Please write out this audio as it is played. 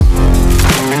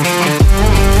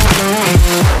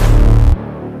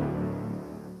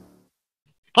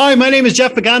Hi, my name is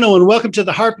Jeff Pagano, and welcome to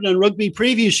the Harpin and Rugby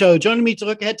Preview Show. Joining me to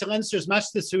look ahead to Leinster's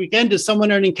match this weekend is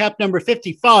someone earning cap number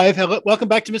 55. Welcome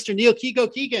back to Mr. Neil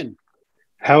Keegan.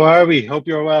 How are we? Hope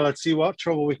you're well. Let's see what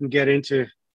trouble we can get into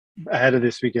ahead of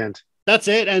this weekend. That's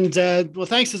it. And well,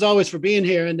 thanks as always for being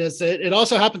here. And it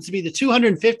also happens to be the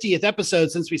 250th episode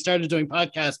since we started doing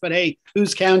podcasts. But hey,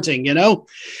 who's counting, you know?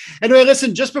 Anyway,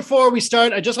 listen, just before we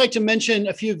start, I'd just like to mention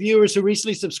a few viewers who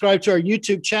recently subscribed to our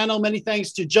YouTube channel. Many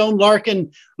thanks to Joan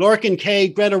Larkin, K,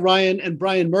 Greta Ryan, and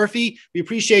Brian Murphy. We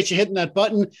appreciate you hitting that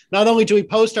button. Not only do we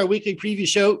post our weekly preview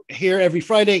show here every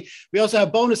Friday, we also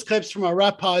have bonus clips from our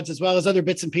rap pods, as well as other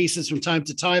bits and pieces from time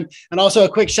to time. And also a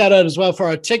quick shout out as well for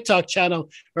our TikTok channel,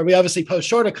 where we obviously post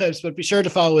shorter clips, but be sure to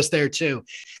follow us there too.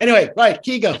 Anyway, right,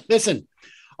 Keego, listen,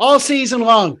 all season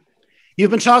long,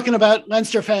 you've been talking about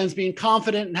Leinster fans being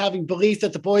confident and having belief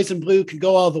that the boys in blue can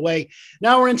go all the way.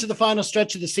 Now we're into the final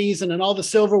stretch of the season and all the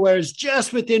silverware is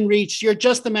just within reach. You're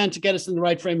just the man to get us in the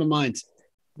right frame of mind.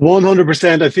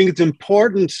 100%. I think it's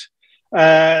important.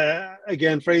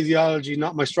 Again, phraseology,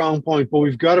 not my strong point, but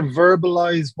we've got to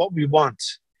verbalize what we want.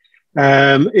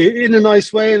 In a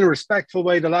nice way, in a respectful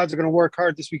way. The lads are going to work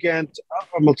hard this weekend,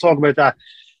 and we'll talk about that.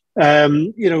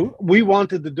 We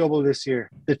wanted the double this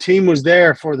year. The team was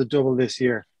there for the double this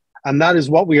year, and that is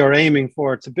what we are aiming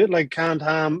for. It's a bit like Canned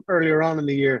Ham earlier on in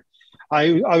the year.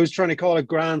 I was trying to call it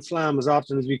Grand Slam as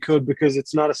often as we could because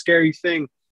it's not a scary thing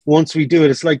once we do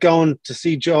it. It's like going to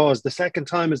see Jaws. The second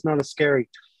time is not as scary.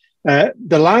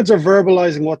 The lads are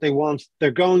verbalizing what they want.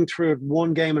 They're going through it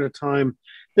one game at a time.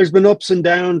 There's been ups and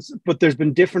downs, but there's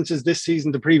been differences this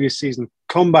season to previous season.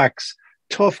 Comebacks,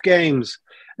 tough games,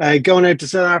 going out to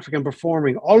South Africa and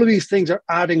performing. All of these things are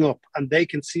adding up, and they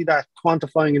can see that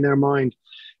quantifying in their mind.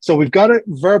 So we've got to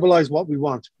verbalize what we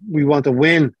want. We want to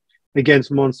win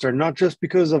against Munster, not just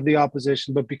because of the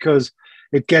opposition, but because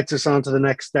it gets us on to the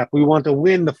next step. We want to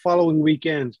win the following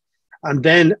weekend, and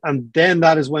then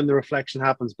that is when the reflection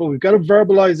happens. But we've got to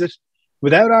verbalize it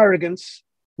without arrogance,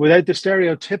 without the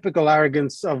stereotypical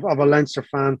arrogance of a Leinster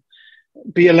fan.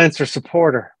 Be a Leinster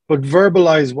supporter, but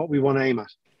verbalize what we want to aim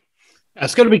at.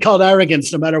 It's going to be called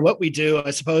arrogance no matter what we do,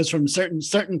 I suppose, from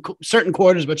certain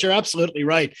quarters, but you're absolutely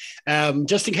right.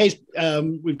 Just in case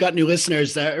we've got new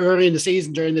listeners, early in the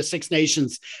season during the Six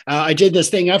Nations, I did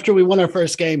this thing after we won our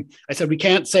first game. I said, we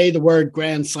can't say the word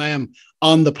Grand Slam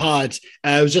on the pod.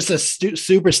 It was just a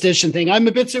superstition thing. I'm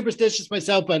a bit superstitious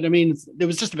myself, but I mean, there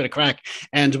was just a bit of crack.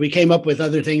 And we came up with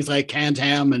other things like canned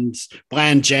ham and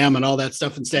bland jam and all that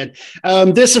stuff instead.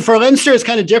 This for Leinster is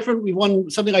kind of different. We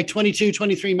won something like 22,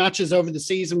 23 matches over the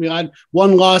season. We had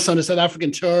one loss on a South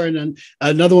African tour and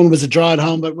another one was a draw at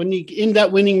home. But when you in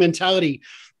that winning mentality,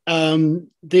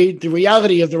 the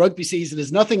reality of the rugby season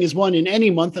is nothing is won in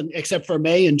any month except for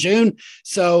May and June.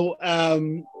 So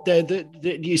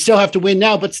you still have to win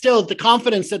now, but still the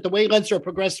confidence that the way Leinster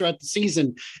progressed throughout the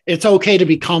season, it's okay to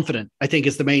be confident, I think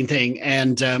is the main thing.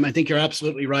 And I think you're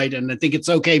absolutely right. And I think it's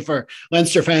okay for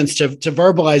Leinster fans to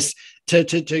verbalize,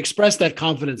 to express that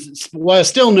confidence while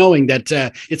still knowing that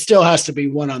it still has to be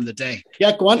won on the day.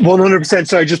 Yeah, go on. 100%.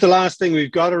 Sorry, just the last thing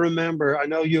we've got to remember. I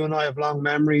know you and I have long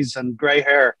memories and grey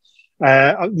hair.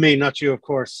 Me, not you, of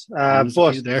course.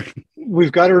 But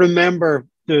we've got to remember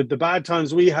the bad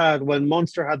times we had when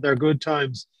Munster had their good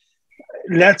times.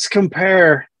 Let's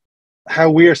compare how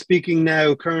we are speaking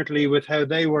now currently with how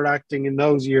they were acting in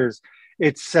those years.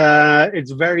 It's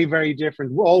very, very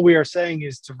different. All we are saying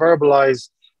is to verbalize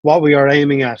what we are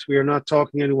aiming at. We are not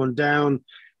talking anyone down.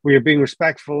 We are being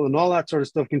respectful and all that sort of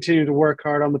stuff. Continue to work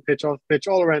hard on the pitch, off the pitch,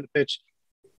 all around the pitch.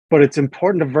 But it's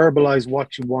important to verbalize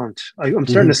what you want. I'm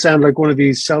starting to sound like one of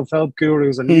these self-help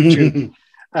gurus on YouTube,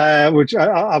 which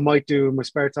I might do in my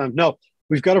spare time. No,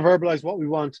 we've got to verbalize what we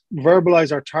want,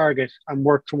 verbalize our target and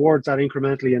work towards that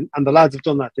incrementally. And the lads have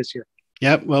done that this year.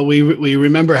 Yep. Well, we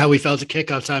remember how we felt at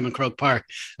kickoff time in Croke Park.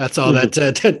 That's all. That's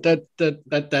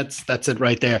it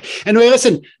right there. Anyway,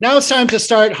 listen. Now it's time to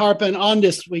start harping on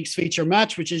this week's feature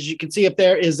match, which, as you can see up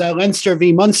there, is Leinster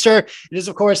v Munster. It is,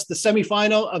 of course, the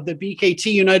semi-final of the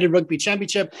BKT United Rugby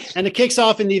Championship, and it kicks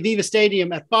off in the Aviva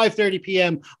Stadium at 5:30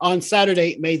 p.m. on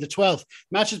Saturday, May the 12th.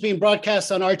 Match is being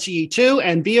broadcast on RTE2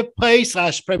 and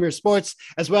Viaplay/Premier Sports,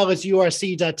 as well as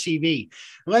URC.tv.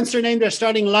 Leinster named their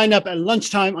starting lineup at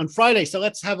lunchtime on Friday. So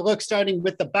let's have a look, starting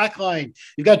with the back line.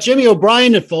 You've got Jimmy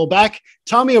O'Brien at fullback,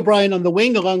 Tommy O'Brien on the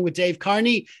wing, along with Dave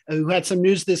Carney, who had some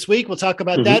news this week. We'll talk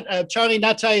about that. Charlie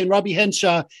Natai and Robbie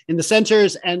Henshaw in the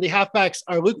centres, and the halfbacks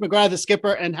are Luke McGrath, the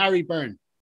skipper, and Harry Byrne.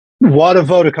 What a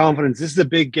vote of confidence. This is a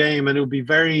big game, and it will be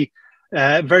very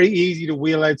Very easy to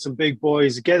wheel out some big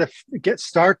boys,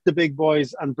 start the big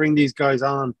boys and bring these guys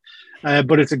on.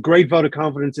 But it's a great vote of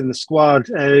confidence in the squad.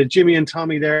 Jimmy and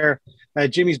Tommy there.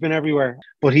 Jimmy's been everywhere,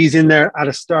 but he's in there at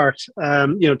a start.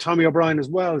 Tommy O'Brien as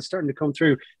well is starting to come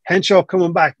through. Henshaw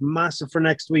coming back, massive for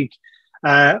next week,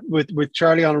 with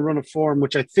Charlie on a run of form,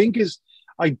 which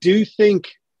I do think,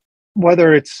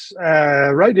 whether it's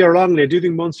rightly or wrongly, I do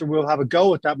think Munster will have a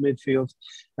go at that midfield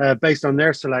based on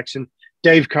their selection.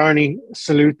 Dave Carney,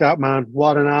 salute that man.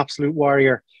 What an absolute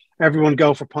warrior. Everyone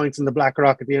go for points in the Black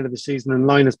Rock at the end of the season and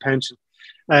line his pension.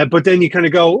 But then you kind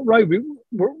of go, right,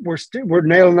 we're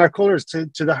nailing our colours to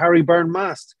the Harry Byrne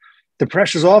mast. The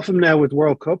pressure's off him now with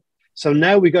World Cup. So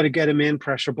now we got to get him in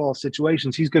pressure ball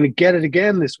situations. He's going to get it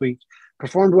again this week.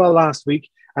 Performed well last week.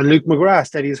 And Luke McGrath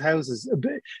steady his houses.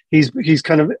 He's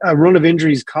kind of a run of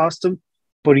injuries cost him,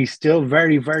 but he's still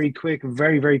very, very quick,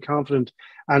 very, very confident,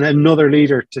 and another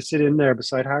leader to sit in there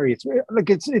beside Harry.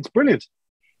 It's brilliant.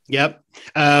 Yep.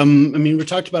 We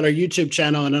talked about our YouTube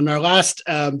channel, and in our last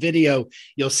video,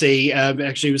 you'll see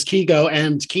actually it was Kigo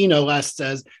and Kino last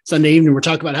Sunday evening. We're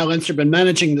talking about how Leinster have been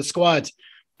managing the squad.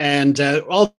 And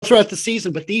all throughout the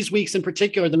season, but these weeks in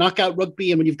particular, the knockout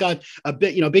rugby, and when you've got a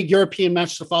big European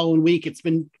match the following week, it's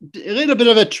been a little bit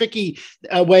of a tricky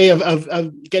way of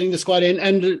getting the squad in.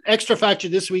 And the extra factor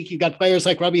this week, you've got players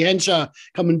like Robbie Henshaw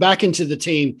coming back into the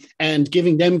team and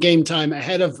giving them game time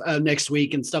ahead of next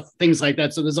week and things like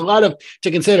that. So there's a lot to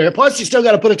consider. Plus, you still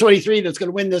got to put a 23 that's going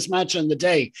to win this match on the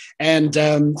day. And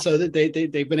so that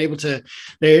they've been able to.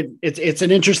 It's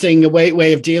an interesting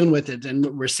way of dealing with it, and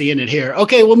we're seeing it here.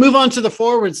 Okay. We'll move on to the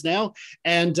forwards now.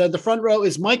 And the front row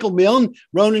is Michael Milne,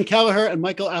 Ronan Kelleher, and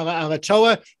Michael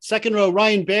Alatoa. Second row,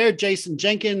 Ryan Baird, Jason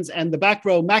Jenkins. And the back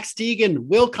row, Max Deegan,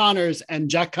 Will Connors, and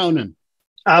Jack Conan.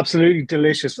 Absolutely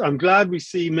delicious. I'm glad we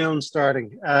see Milne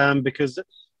starting because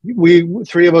we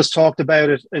three of us talked about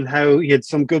it and how he had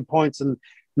some good points and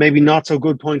maybe not so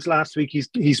good points last week.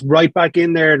 He's right back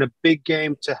in there in a big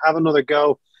game to have another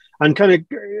go and kind of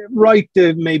right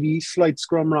the maybe slight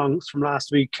scrum wrongs from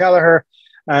last week. Kelleher,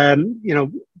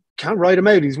 can't write him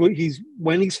out. He's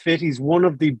when he's fit, he's one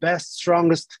of the best,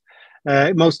 strongest,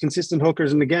 most consistent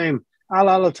hookers in the game.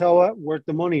 Alatoa, worth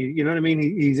the money. You know what I mean?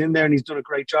 He's in there and he's done a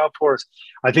great job for us.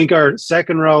 I think our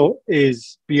second row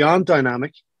is beyond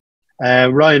dynamic.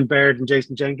 Ryan Baird and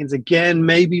Jason Jenkins. Again,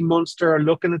 maybe Munster are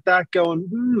looking at that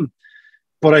going,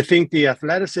 But I think the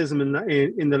athleticism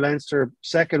in the Leinster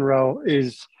second row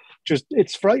is just,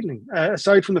 it's frightening.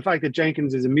 Aside from the fact that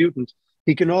Jenkins is a mutant,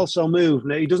 he can also move.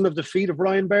 Now, he doesn't have the feet of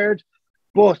Ryan Baird,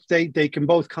 but they can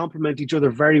both complement each other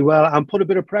very well and put a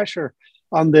bit of pressure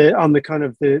on the kind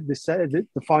of the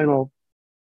final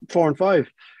 4 and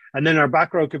 5. And then our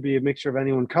back row could be a mixture of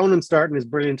anyone. Conan starting is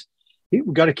brilliant.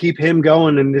 We've got to keep him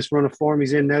going in this run of form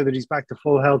he's in now that he's back to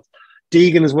full health.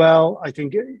 Deegan as well. I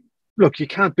think, look, you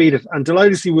can't beat it. And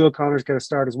delighted to see Will Connors get a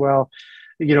start as well.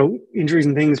 Injuries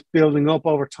and things building up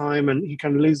over time and he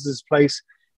kind of loses his place.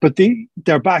 But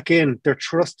they're back in. They're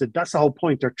trusted. That's the whole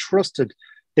point. They're trusted.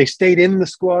 They stayed in the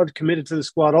squad, committed to the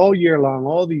squad all year long,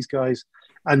 all these guys.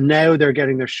 And now they're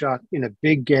getting their shot in a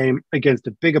big game against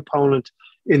a big opponent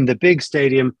in the big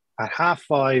stadium at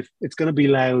 5:30. It's going to be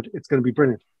loud. It's going to be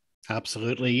brilliant.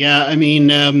 Absolutely. Yeah. I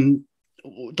mean,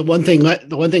 the one thing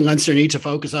Leinster need to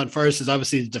focus on first is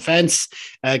obviously the defense.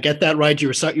 Get that right. You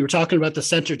were talking about the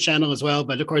center channel as well,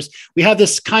 but of course we have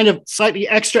this kind of slightly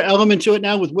extra element to it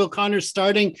now with Will Connors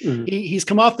starting. Mm-hmm. He's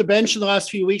come off the bench in the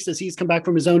last few weeks as he's come back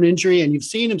from his own injury, and you've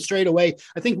seen him straight away.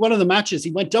 I think one of the matches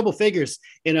he went double figures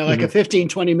in like a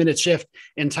 15-20 minute shift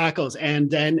in tackles,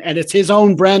 and it's his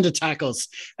own brand of tackles,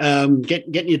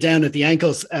 getting you down at the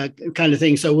ankles kind of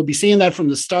thing. So we'll be seeing that from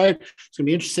the start. It's going to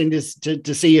be interesting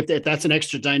to see if that's an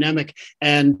extra dynamic.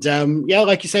 And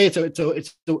like you say,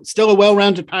 it's still a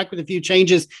well-rounded pack with a few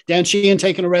changes. Dan Sheehan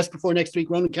taking a rest before next week.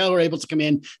 Ronan Keller able to come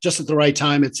in just at the right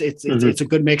time. It's a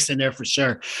good mix in there for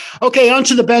sure. Okay, on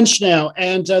to the bench now.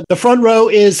 And the front row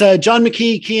is John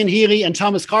McKee, Cian Healy, and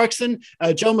Thomas Clarkson.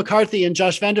 Joe McCarthy and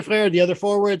Josh Van der Flair, the other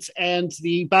forwards. And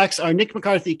the backs are Nick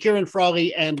McCarthy, Kieran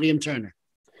Frawley, and Liam Turner.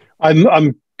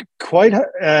 I'm quite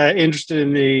interested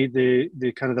in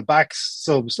the kind of the backs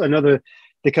subs. I know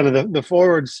the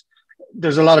forwards,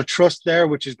 there's a lot of trust there,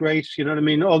 which is great. You know what I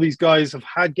mean? All these guys have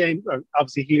had game,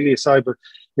 obviously Healy aside, but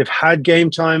they've had game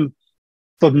time,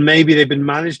 but maybe they've been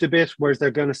managed a bit, whereas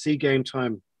they're going to see game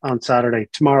time on Saturday,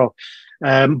 tomorrow.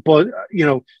 But,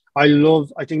 I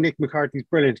think Nick McCarthy's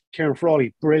brilliant. Kieran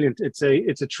Frawley, brilliant. It's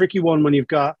a tricky one when you've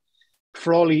got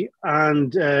Frawley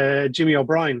and Jimmy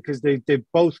O'Brien, because they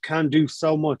both can do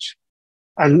so much.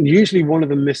 And usually one of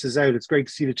them misses out. It's great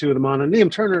to see the two of them on. And Liam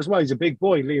Turner as well. He's a big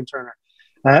boy, Liam Turner.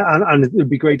 and it would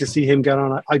be great to see him get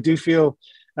on. I do feel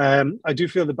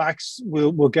the backs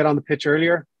will get on the pitch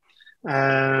earlier,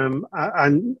 and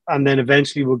then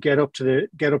eventually we'll get up to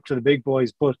the big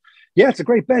boys. But yeah, it's a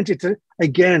great bench.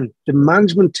 Again, the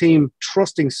management team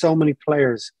trusting so many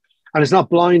players, and it's not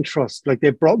blind trust. Like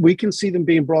we can see them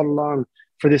being brought along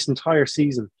for this entire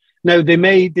season. Now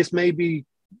this may be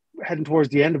heading towards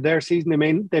the end of their season.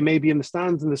 They may be in the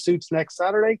stands in the suits next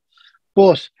Saturday,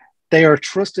 but they are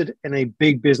trusted in a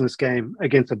big business game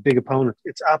against a big opponent.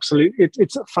 It's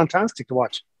fantastic to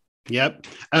watch. Yep.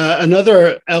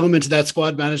 Another element of that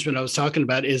squad management I was talking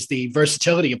about is the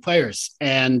versatility of players.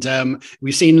 And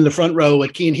we've seen in the front row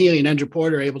with Cian Healy and Andrew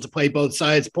Porter able to play both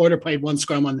sides. Porter played one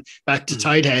scrum on back to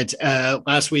tight head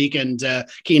last week, and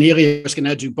Cian Healy can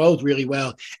now do both really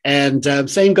well. And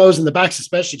same goes in the backs,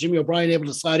 especially Jimmy O'Brien able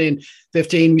to slide in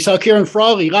 15. We saw Kieran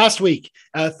Frawley last week,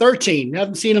 13.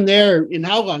 Haven't seen him there in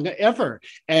how long, ever.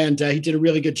 And he did a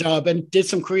really good job and did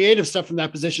some creative stuff from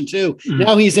that position too.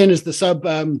 Now he's in as the sub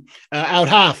out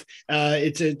half.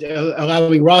 It's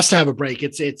allowing Ross to have a break.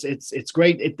 It's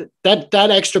great. That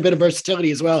extra bit of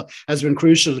versatility as well has been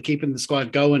crucial to keeping the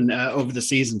squad going over the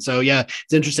season. So yeah,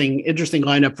 it's interesting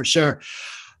lineup for sure.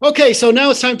 Okay, so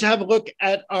now it's time to have a look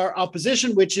at our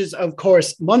opposition, which is, of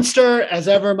course, Munster. As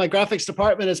ever, my graphics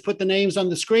department has put the names on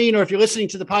the screen, or if you're listening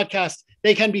to the podcast,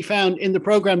 they can be found in the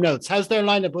program notes. How's their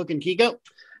lineup looking, Keego?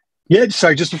 Yeah,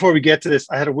 sorry, just before we get to this,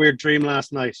 I had a weird dream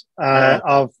last night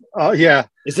yeah.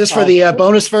 Is this for the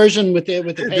bonus version with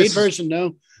the paid version?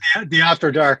 No? The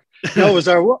After Dark. No, it was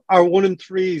our 1 and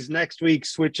 3s next week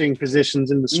switching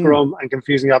positions in the scrum and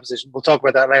confusing the opposition. We'll talk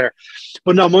about that later.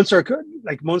 But no, Munster,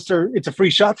 it's a free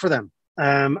shot for them.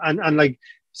 And like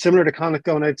similar to Connacht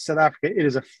going out to South Africa, it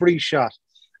is a free shot.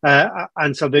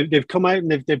 And so they've come out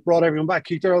and they've brought everyone back.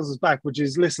 Keith Earls is back, which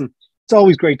is, listen, it's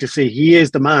always great to see. He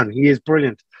is the man. He is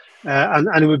brilliant.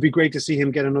 And it would be great to see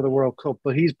him get another World Cup,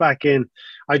 but he's back in.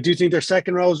 I do think their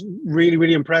second row is really,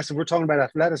 really impressive. We're talking about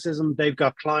athleticism. They've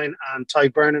got Klein and Ty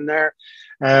Byrne in there.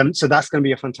 So that's going to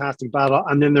be a fantastic battle.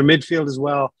 And then their midfield as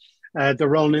well. They're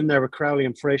rolling in there with Crowley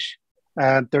and Frisch.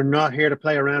 They're not here to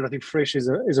play around. I think Frisch is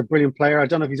a brilliant player. I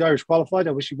don't know if he's Irish qualified.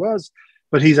 I wish he was,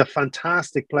 but he's a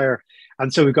fantastic player.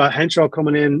 And so we've got Henshaw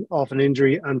coming in off an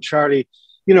injury and Charlie,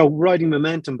 riding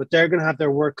momentum, but they're going to have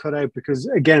their work cut out because,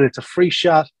 again, it's a free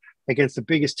shot against the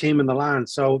biggest team in the land.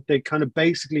 So they kind of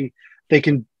basically, they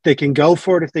can go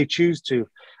for it if they choose to.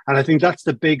 And I think that's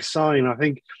the big sign. I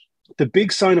think the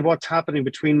big sign of what's happening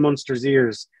between Munster's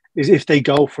ears is if they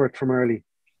go for it from early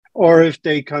or if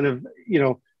they kind of,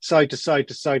 side to side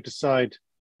to side to side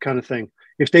kind of thing.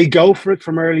 If they go for it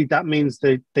from early, that means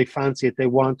they fancy it, they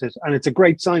want it. And it's a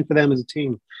great sign for them as a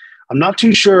team. I'm not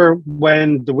too sure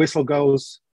when the whistle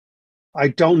goes. I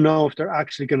don't know if they're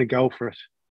actually going to go for it.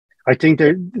 I think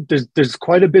there's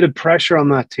quite a bit of pressure on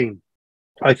that team.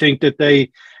 I think that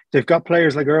they've got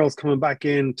players like Earls coming back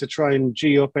in to try and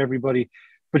G up everybody,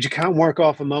 but you can't work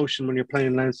off emotion when you're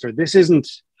playing Leinster. This isn't,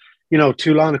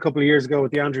 Toulon a couple of years ago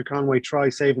with the Andrew Conway try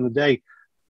saving the day.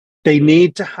 They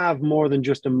need to have more than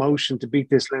just emotion to beat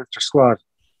this Leinster squad.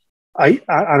 And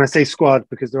I say squad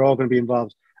because they're all going to be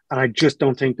involved, and I just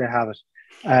don't think they have it.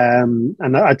 And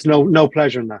it's no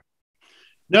pleasure in that.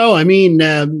 No, I mean,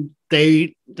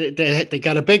 they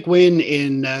got a big win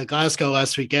in Glasgow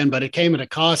last weekend, but it came at a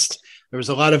cost. There was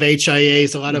a lot of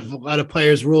HIAs, a lot of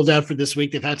players ruled out for this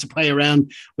week. They've had to play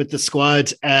around with the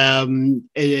squad.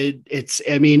 It's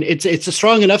a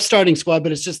strong enough starting squad,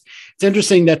 but it's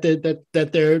interesting that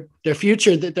their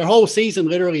future, that their whole season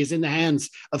literally is in the hands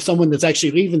of someone that's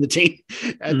actually leaving the team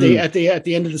at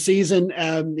the end of the season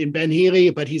in Ben Healy.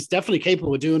 But he's definitely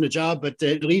capable of doing a job. But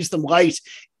it leaves them light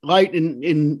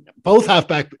in both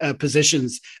halfback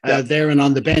positions there and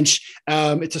on the bench.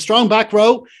 It's a strong back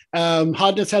row.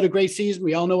 Hodnett's had a great season.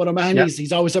 We all know what a man is.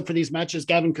 He's always up for these matches.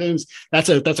 Gavin Coombs, that's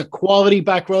a quality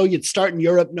back row. You'd start in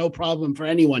Europe, no problem for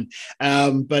anyone.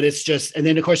 But it's just, and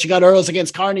then of course you got Earls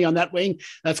against Carney on that wing.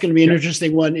 That's going to be an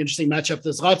interesting matchup.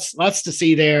 There's lots to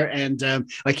see there. And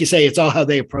like you say, it's all how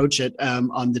they approach it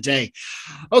on the day.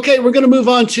 Okay, we're going to move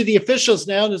on to the officials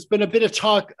now. There's been a bit of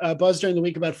talk, buzz during the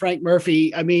week about Frank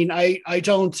Murphy. I mean, I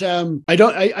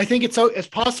think it's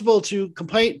possible to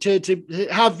complain, to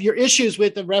have your issues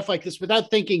with the ref like this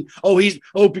without thinking,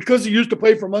 because he used to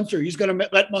play for Munster, he's going to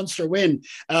let Munster win.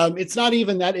 It's not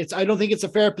even that. I don't think it's a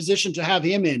fair position to have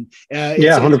him in.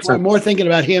 100%. More thinking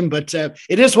about him, but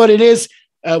it is what it is.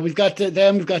 We've got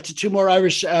them. We've got two more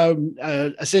Irish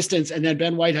assistants, and then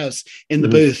Ben Whitehouse in the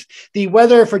booth. The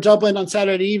weather for Dublin on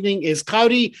Saturday evening is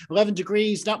cloudy, 11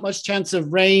 degrees, not much chance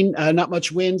of rain, not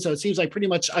much wind. So it seems like pretty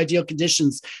much ideal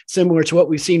conditions, similar to what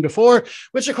we've seen before,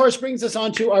 which of course brings us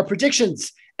on to our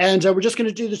predictions. And we're just going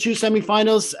to do the two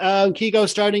semi-finals. Keego,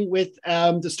 starting with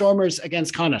the Stormers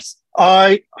against Connacht.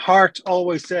 Hart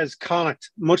always says Connacht,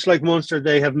 much like Munster,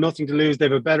 they have nothing to lose. They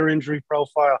have a better injury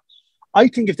profile. I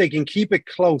think if they can keep it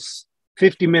close,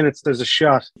 50 minutes, there's a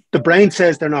shot. The brain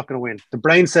says they're not going to win. The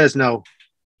brain says no.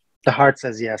 The heart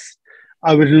says yes.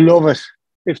 I would love it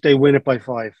if they win it by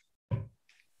 5.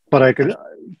 But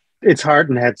it's heart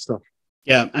and head stuff.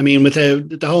 Yeah, I mean, with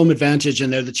the home advantage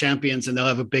and they're the champions and they'll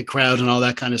have a big crowd and all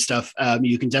that kind of stuff,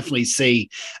 you can definitely see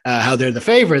how they're the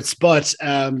favourites. But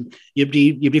you'd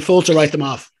be fooled to write them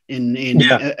off in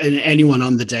anyone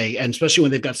on the day, and especially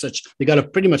when they got a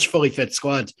pretty much fully fit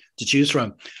squad to choose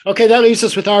from. Okay, that leaves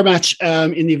us with our match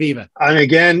in the Aviva. And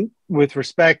again, with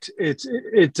respect, it's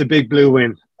a big blue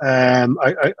win.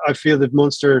 I feel that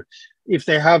Munster, if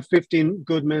they have 15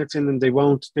 good minutes in them, they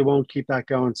won't keep that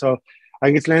going. So I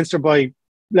think it's Leinster by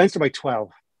 12.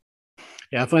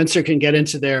 Yeah, if Leinster can get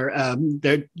into their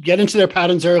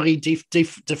patterns early,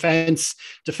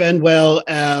 defend well,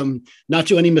 not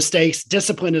do any mistakes,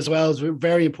 discipline as well is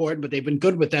very important. But they've been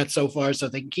good with that so far, so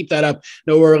if they can keep that up,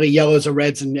 no early yellows or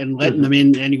reds, and letting them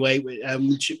in anyway.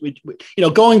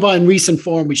 Going by in recent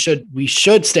form, we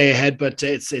should stay ahead, but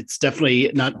it's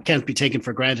definitely can't be taken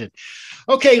for granted.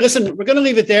 Okay, listen, we're going to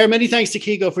leave it there. Many thanks to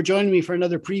Keego for joining me for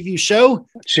another preview show.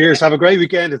 Cheers. Have a great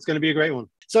weekend. It's going to be a great one.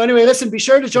 So anyway, listen, be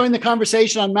sure to join the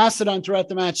conversation on Mastodon throughout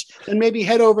the match, and maybe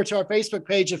head over to our Facebook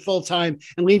page at Full Time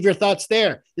and leave your thoughts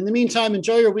there. In the meantime,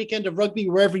 enjoy your weekend of rugby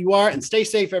wherever you are, and stay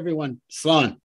safe, everyone. Slán.